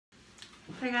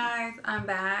Hey guys, I'm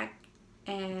back,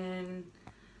 and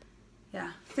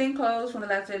yeah, same clothes from the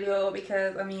last video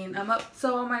because I mean I'm up,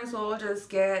 so I might as well just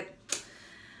get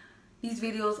these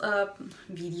videos up,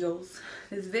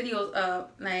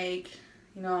 like,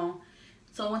 you know.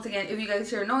 So once again, if you guys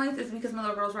hear noise, it's because my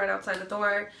little girl's right outside the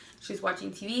door. She's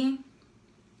watching TV.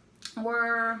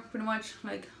 We're pretty much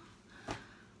like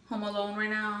home alone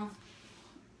right now.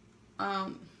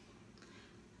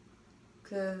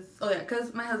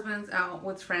 Cause my husband's out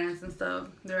with friends and stuff.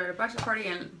 They're at a bachelor party,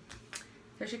 and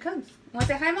there she comes. Want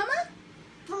to say hi, Mama?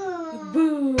 Boo!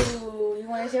 Boo! You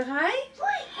want to say hi?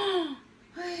 Oh,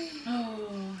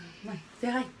 come on, say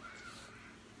hi.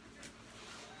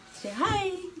 Say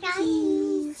hi.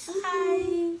 Cheese.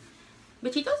 Hi.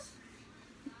 Besitos?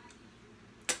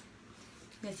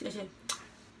 Yes, yes, yes.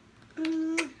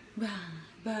 Bye.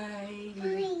 Bye.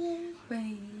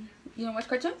 Bye. You want to watch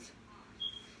cartoons?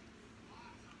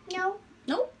 No.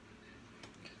 No?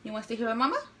 You want to stay here with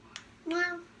Mama?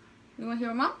 No. You want to hear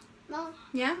with Mom? No.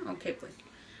 Yeah? Okay, please.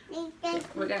 Okay,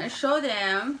 we're going to show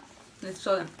them. Let's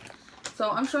show them. So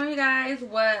I'm showing you guys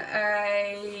what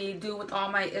I do with all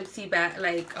my Ipsy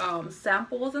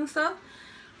samples and stuff.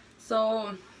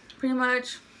 So pretty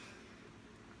much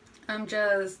I'm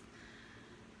just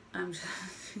gonna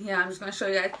show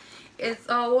you guys. It's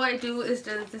what I do is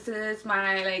just, this is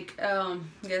my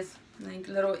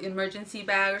little emergency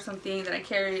bag or something that I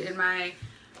carry in my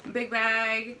big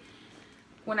bag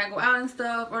when I go out and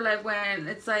stuff, or like when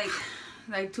it's like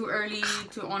too early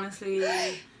to honestly,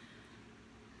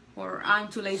 or I'm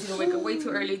too lazy to wake up way too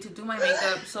early to do my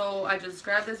makeup. So I just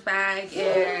grab this bag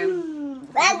and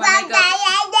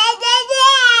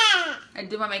I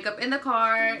do my makeup in the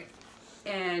car,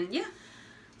 and yeah.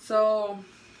 So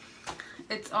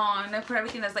it's on. I put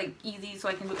everything that's like easy, so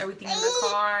I can do everything in the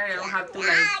car. I don't have to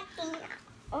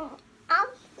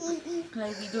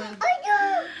like be doing.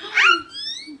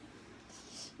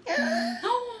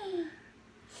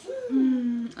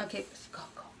 Okay, let's go.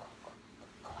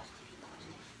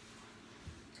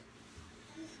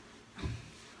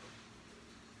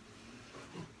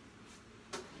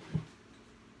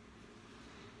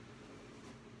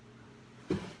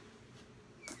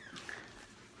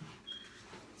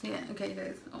 So yeah, okay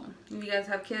guys. If you guys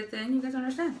have kids, then you guys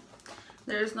understand.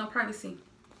 There is no privacy.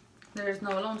 There is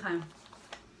no alone time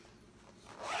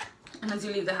unless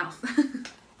you leave the house.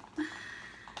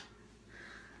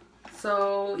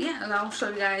 So yeah, and I'll show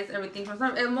you guys everything from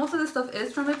stuff. And most of the stuff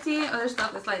is from Ipsy. Other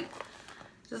stuff is like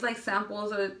just like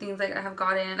samples or things like I have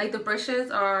gotten. Like the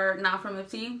brushes are not from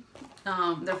Ipsy.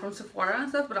 They're from Sephora and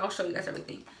stuff. But I'll show you guys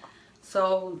everything.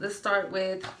 So let's start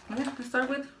with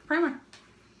primer.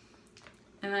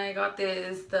 And I got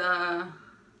this the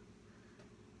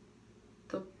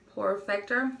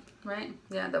Perfector, right?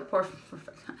 Yeah, the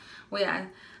Perfector. Well, yeah,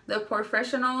 the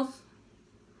Professionals.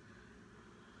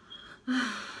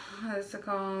 It's a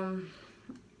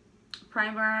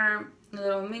primer,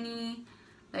 little mini,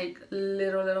 like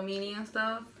little mini and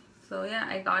stuff. So yeah,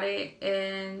 I got it,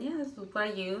 and yeah, this is what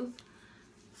I use.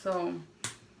 So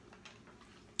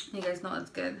you guys know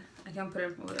it's good. I can put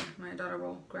it over there. My daughter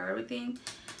will grab everything,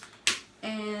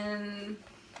 and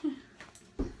I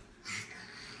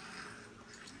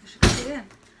should put it in.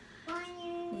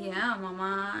 Yeah,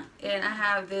 Mama. And I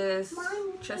have this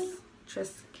Tresque.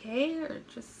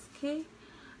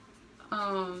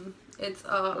 It's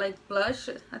like blush.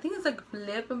 I think it's like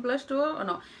lip and blush duo. Oh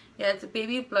no, yeah, it's a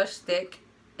baby blush stick,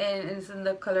 and it's in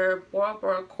the color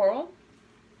Bora Coral.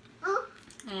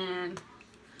 And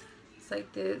it's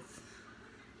like this.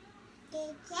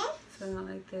 So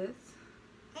like this.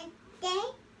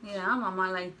 Yeah,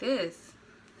 Mama, like this.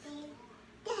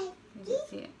 You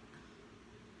see it.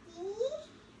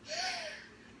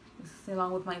 This is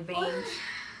along with my veins.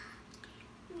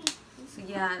 So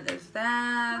yeah, there's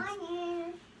that.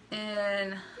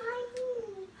 And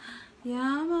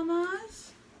yeah,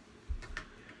 Mamas.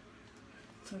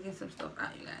 So get some stuff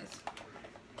out, you guys.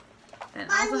 And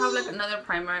I also have like another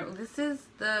primer. This is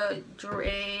the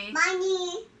Zule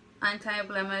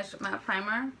anti-blemish matte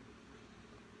primer.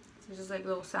 So just like a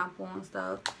little sample and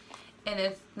stuff. And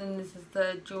then this is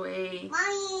the Zule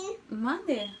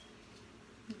Monday.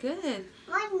 Good.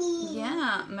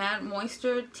 Yeah, matte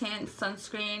moisture tint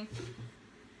sunscreen.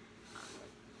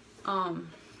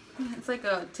 It's like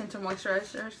a tinted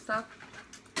moisturizer stuff.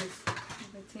 It's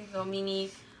a little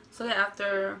mini. So yeah,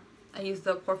 after I use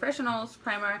the Professionals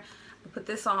primer, I put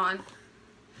this on.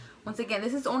 Once again,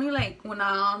 this is only like when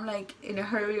I'm like in a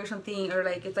hurry or something, or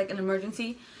like it's like an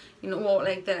emergency, you know, well,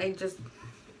 like that I just,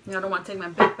 you know, I don't want to take my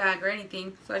big bag or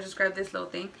anything, so I just grab this little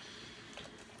thing.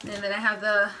 And then I have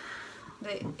the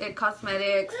It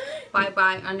Cosmetics Bye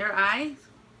Bye Under Eye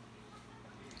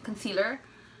concealer,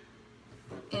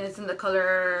 and it's in the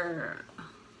color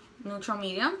neutral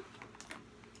medium.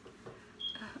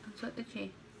 I'm so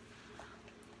itchy.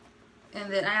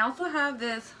 And then I also have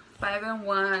this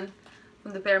 5-in-1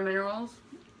 from the Bare Minerals,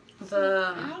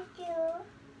 the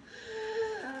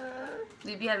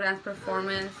BB Advanced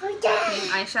Performance Cream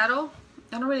Eyeshadow.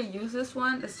 I don't really use this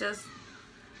one. It's just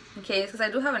in case, because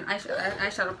I do have an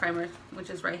eyeshadow primer, which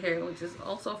is right here, which is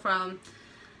also from,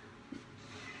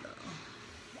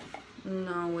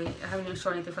 no wait, I haven't even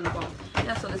shown anything from the Balm.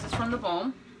 Yeah, so this is from the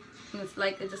Balm, and it's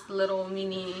like just a little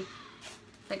mini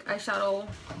like eyeshadow.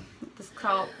 This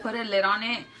called Put a Lid on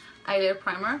It eyelid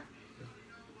primer.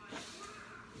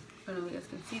 I don't know if you guys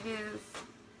can see this.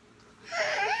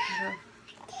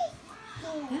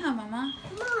 Yeah, Mama.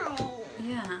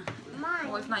 Yeah.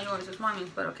 Well, it's not yours, it's Mommy's,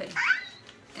 but okay.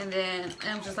 And then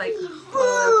I'm just like all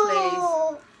over the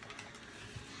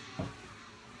place.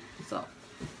 So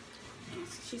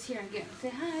she's here again. Say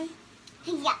hi.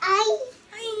 Hi.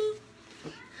 Hi.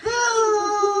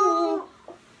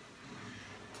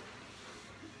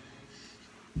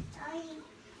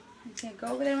 Okay, go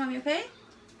over there, Mommy, okay?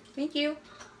 Thank you.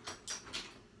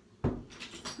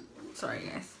 Sorry,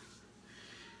 guys.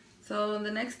 So the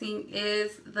next thing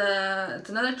is it's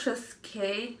another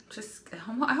Tris-K. I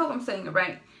hope I'm saying it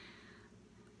right.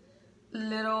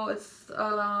 It's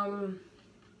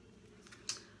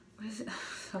what is it?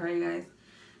 Sorry, guys.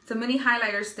 It's a mini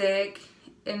highlighter stick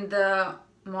in the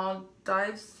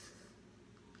Maldives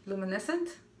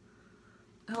Luminescent.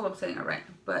 I hope I'm saying it right,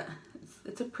 but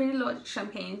it's a pretty little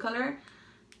champagne color.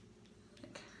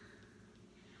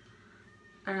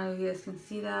 I don't know if you guys can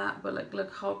see that, but like,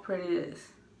 look how pretty it is.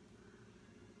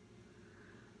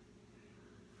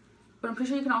 But I'm pretty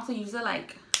sure you can also use it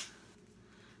like,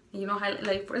 you know,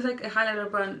 like it's like a highlighter,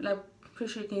 but like, I'm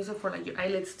pretty sure you can use it for like your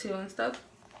eyelids too and stuff.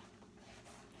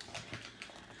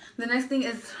 The next thing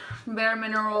is Bare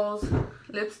Minerals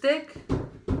lipstick. You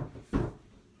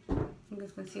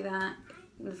guys can see that.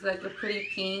 It's like a pretty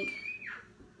pink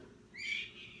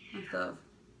and stuff.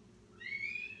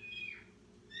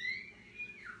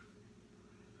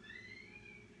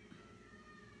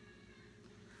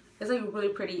 It's like really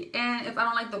pretty. And if I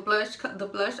don't like the blush,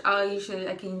 I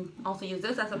can also use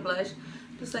this as a blush.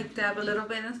 Just like dab a little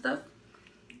bit and stuff.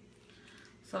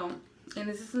 So, and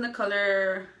this is in the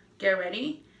color Get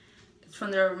Ready. It's from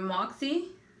their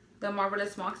Moxie, the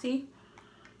Marvelous Moxie.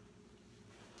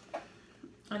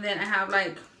 And then I have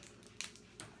like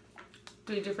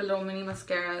 3 different little mini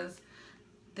mascaras.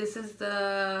 This is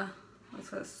the,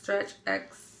 what's it, Stretch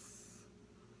X.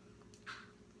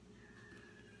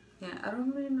 Yeah, I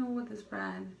don't really know what this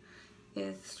brand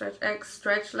is. Stretch X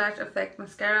Stretch Lash Effect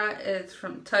Mascara. It's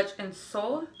from Touch and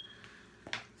Soul.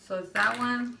 So it's that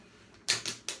one.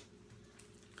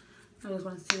 I just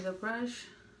want to see the brush.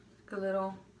 Like a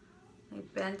little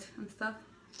like bent and stuff.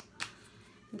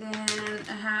 Then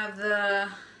I have the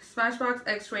Smashbox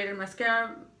X-Rated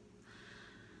Mascara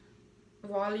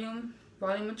Volumature.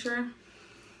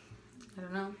 I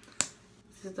don't know.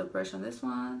 This is the brush on this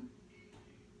one.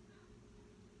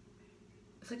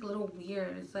 It's like a little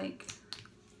weird. It's like,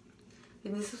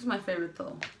 and this is my favorite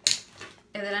though.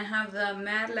 And then I have the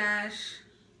Mad Lash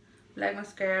Black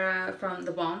Mascara from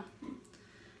the Balm.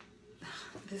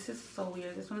 This is so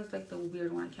weird. This one is like the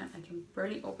weird one. I can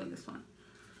barely open this one.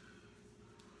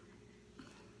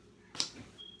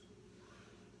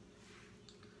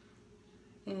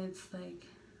 And it's like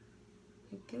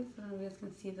this. I don't know if you guys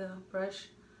can see the brush.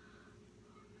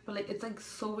 But like, it's like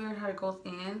so weird how it goes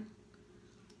in.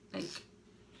 Like,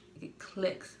 it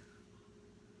clicks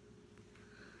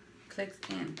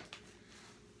in.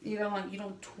 You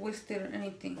don't twist it or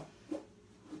anything.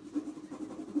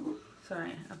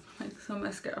 Sorry, like some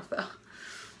mascara fell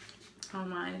on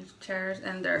my chairs,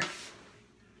 and they're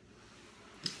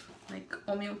like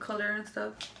oatmeal color and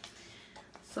stuff.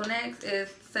 So next is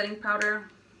setting powder.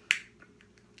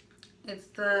 It's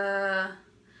the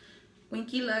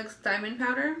Winky Lux Diamond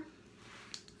Powder.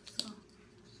 So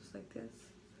it's just like this.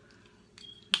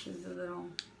 This is a little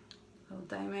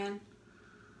diamond.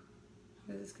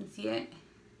 You guys can see it,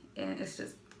 and it's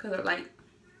just color light.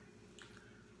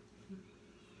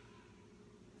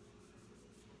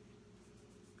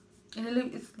 And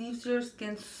it leaves your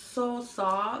skin so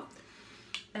soft,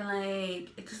 and like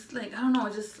it just like, I don't know,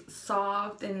 it's just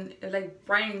soft, and it like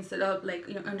brightens it up, like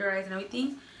your under eyes and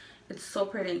everything. It's so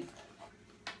pretty.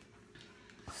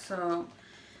 So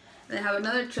then I have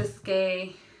another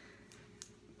Tris-K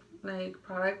like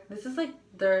product. This is like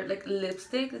their like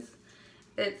lipstick.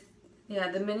 It's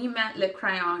yeah, the mini matte lip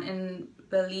crayon in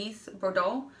Belize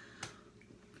Bordeaux.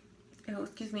 Oh,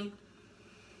 excuse me.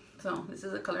 So this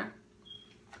is the color.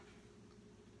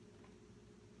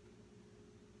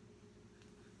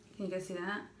 Can you guys see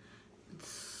that? It's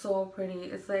so pretty.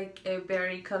 It's like a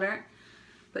berry color,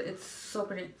 but it's so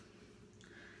pretty.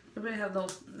 It really has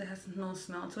no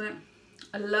smell to it.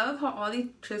 I love how all these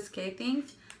Zule.cp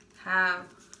things have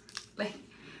like,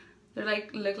 they're like,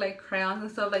 look like crayons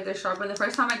and stuff, like they're sharpened. The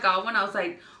first time I got one, I was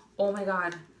like, oh my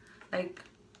god, like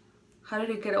how did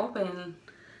it get open?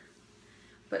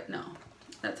 But no,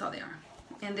 that's how they are.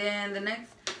 And then the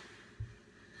next,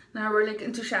 now we're like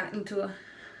into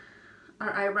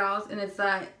our eyebrows, and it's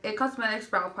It Cosmetics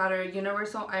Brow Powder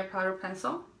Universal Eye Powder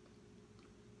Pencil.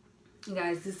 You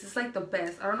guys, this is like the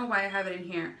best. I don't know why I have it in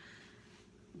here,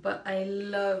 but I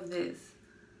love this.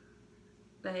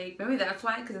 Like, maybe that's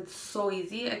why, because it's so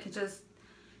easy. I can just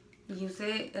use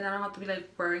it and I don't have to be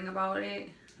like worrying about it,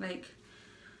 like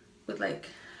with like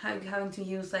having to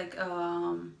use like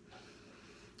a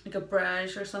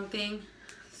brush or something.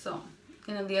 So,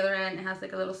 and on the other end it has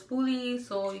like a little spoolie,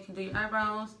 so you can do your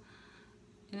eyebrows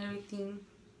and everything.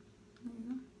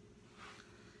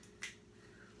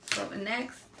 So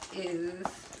next is,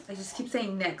 I just keep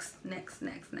saying next.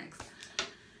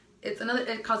 It's another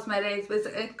It Cosmetics, but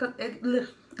it's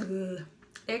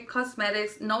It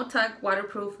Cosmetics No Tug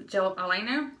Waterproof Gel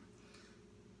Eyeliner.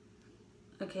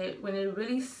 Okay, when it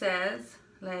really says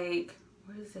like,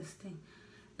 what is this thing?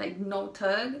 Like no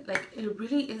tug, like it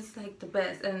really is like the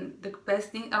best. And the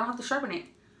best thing, I don't have to sharpen it.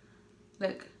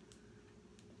 Like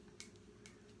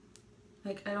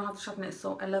I don't have to sharpen it,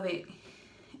 so I love it.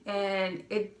 And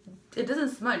it doesn't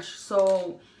smudge,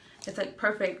 so it's like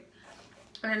perfect.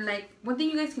 And like, one thing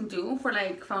you guys can do for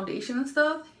like foundation and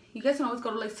stuff, you guys can always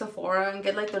go to like Sephora and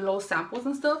get like the low samples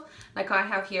and stuff, like how I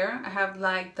have here. I have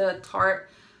like the Tarte,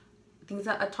 I think it's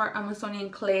a Tarte Amazonian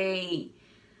Clay,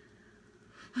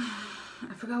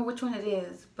 I forgot which one it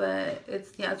is, but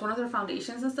it's, yeah, it's one of their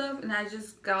foundations and stuff. And I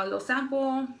just got a little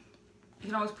sample. You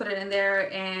can always put it in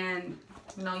there and,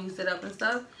 you know, use it up and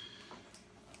stuff.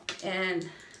 And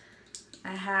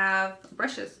I have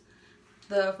brushes,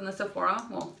 from the Sephora,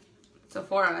 well,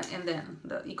 Sephora, and then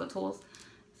the Eco Tools.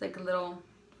 It's like a little,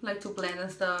 like to blend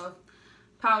and stuff.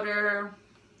 Powder,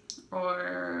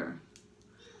 or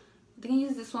I think I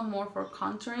use this one more for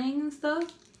contouring and stuff.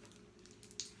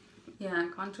 Yeah,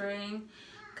 contouring.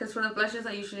 Because for the blushes,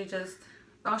 I usually just,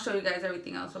 I'll show you guys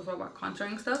everything else about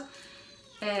contouring stuff.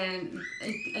 And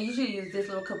I usually use this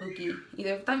little kabuki.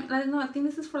 Either, I don't know, I think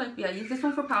this is for like, yeah, I use this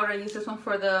one for powder. I use this one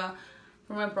for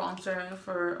my bronzer,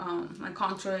 for my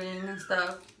contouring and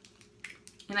stuff.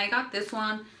 And I got this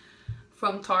one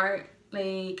from Tarte,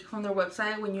 like from their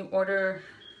website. When you order,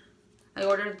 I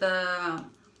ordered the,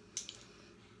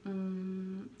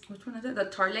 which one is it? The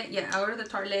Tartelette. Yeah, I ordered the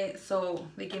Tartelette, so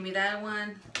they gave me that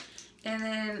one. And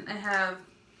then I have,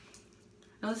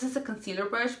 no, this is a concealer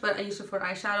brush, but I use it for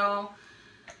eyeshadow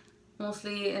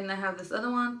mostly. And I have this other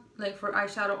one like for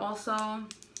eyeshadow also.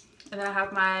 And then I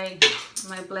have my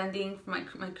blending for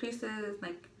my creases,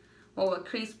 like, well, a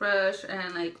crease brush,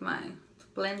 and like my, to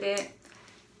blend it.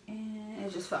 And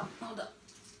it just fell. Hold up.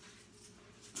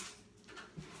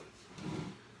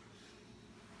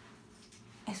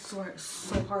 I swear it's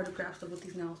so hard to grab stuff with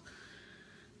these nails.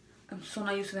 I'm so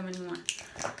not used to them anymore.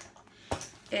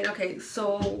 And okay,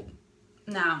 so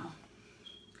now,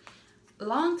 a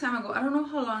long time ago, I don't know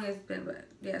how long it's been, but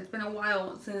yeah, it's been a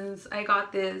while since I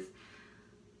got this,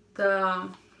 the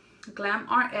Glam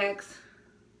RX,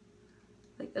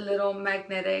 like a little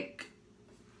magnetic,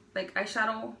 like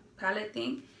eyeshadow palette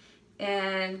thing.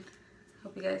 And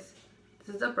hope you guys,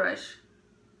 this is a brush.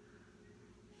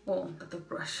 Oh, not the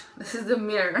brush. This is the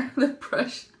mirror, the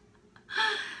brush.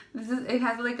 It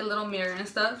has like a little mirror and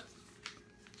stuff.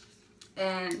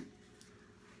 And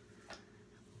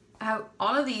I have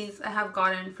all of these I have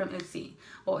gotten from Ipsy.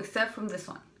 Well, except from this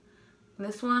one.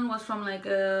 This one was from like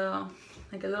a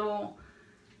little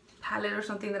palette or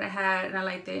something that I had, and I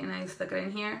liked it, and I stuck it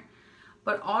in here.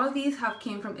 But all of these have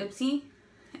came from Ipsy,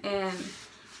 and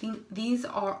these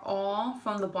are all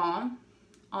from the Balm.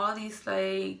 All of these,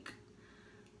 like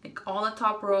all the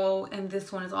top row, and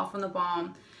this one is all from the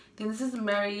Balm. I think this is the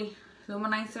Mary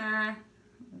Luminizer.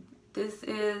 This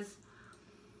is,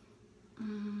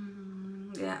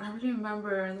 yeah, I don't really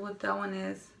remember what that one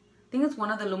is. I think it's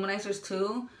one of the Luminizers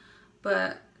too,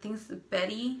 but I think it's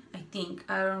Betty. I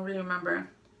don't really remember.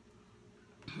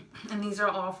 And these are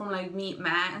all from like Meet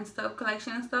Matte and stuff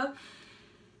collection and stuff.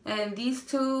 And these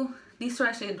two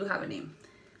actually do have a name.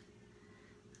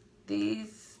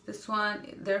 This one,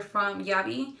 they're from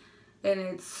Yabi, and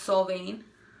it's Solvane.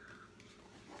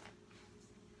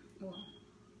 Whoa.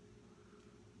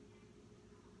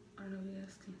 I don't know if you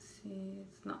guys can see.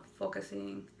 It's not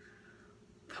focusing.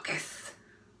 Focus.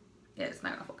 Yeah, it's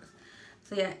not gonna focus.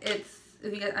 So yeah,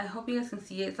 if you guys, I hope you guys can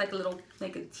see it. It's like a little,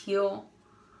 like a teal,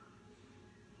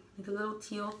 like a little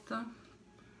teal thing.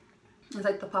 It's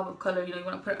like the pop of color, you know, you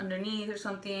want to put it underneath or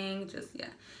something. Just, yeah.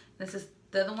 This is,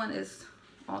 the other one is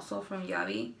also from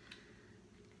Yavi.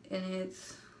 And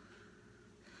it's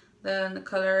the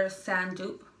color Sand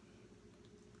Dupe.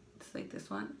 It's like this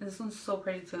one. And this one's so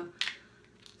pretty too.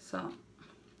 So,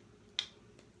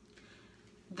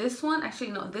 this one,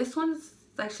 actually, no, this one's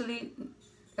actually,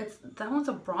 that one's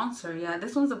a bronzer. Yeah,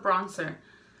 this one's a bronzer.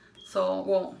 So,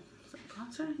 well, is it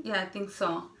bronzer? Yeah, I think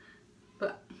so.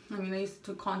 But, I mean, I used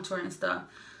to contour and stuff.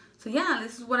 So, yeah,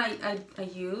 this is what I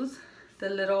use. The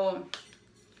little,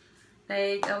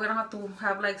 like, we don't have to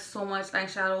have, like, so much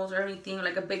eyeshadows or anything,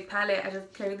 like a big palette. I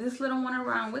just carry this little one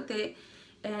around with it.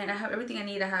 And I have everything I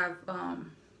need. I have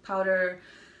powder,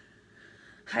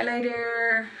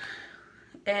 highlighter,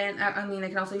 and I mean, I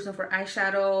can also use them for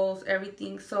eyeshadows,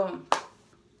 everything. So,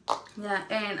 yeah,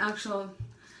 and actually,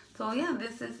 so yeah,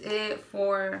 this is it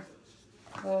for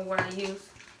what I use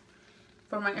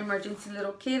for my emergency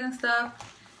little kit and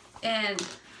stuff. And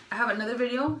I have another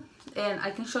video, and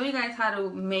I can show you guys how to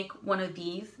make one of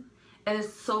these, and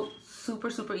it's so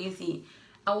super easy.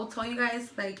 I will tell you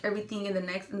guys like everything in the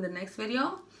next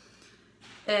video,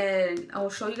 and I will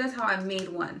show you guys how I made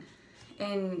one.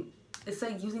 And it's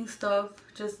like using stuff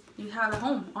just you have at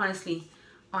home. Honestly,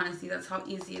 that's how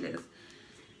easy it is.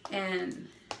 And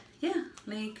yeah,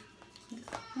 like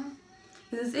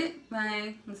this is it.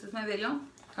 This is my video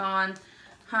on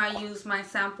how I use my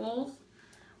samples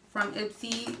from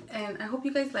Ipsy, and I hope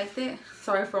you guys liked it.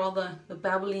 Sorry for all the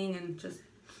babbling, and just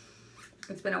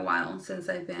it's been a while since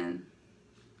I've been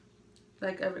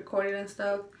like I recorded and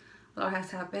stuff. A lot has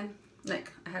happened.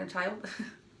 Like I had a child.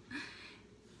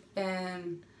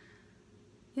 And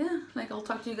yeah, like I'll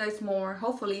talk to you guys more.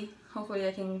 Hopefully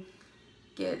I can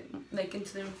get like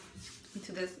into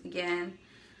this again.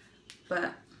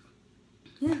 But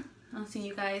yeah, I'll see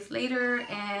you guys later.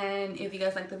 And if you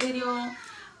guys like the video,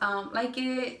 like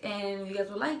it, and if you guys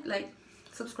would like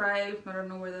subscribe. I don't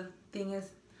know where the thing is,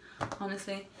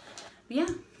 honestly. But yeah,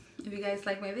 if you guys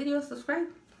like my video, subscribe,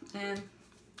 and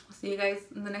I'll see you guys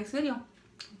in the next video.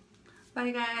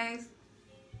 Bye guys.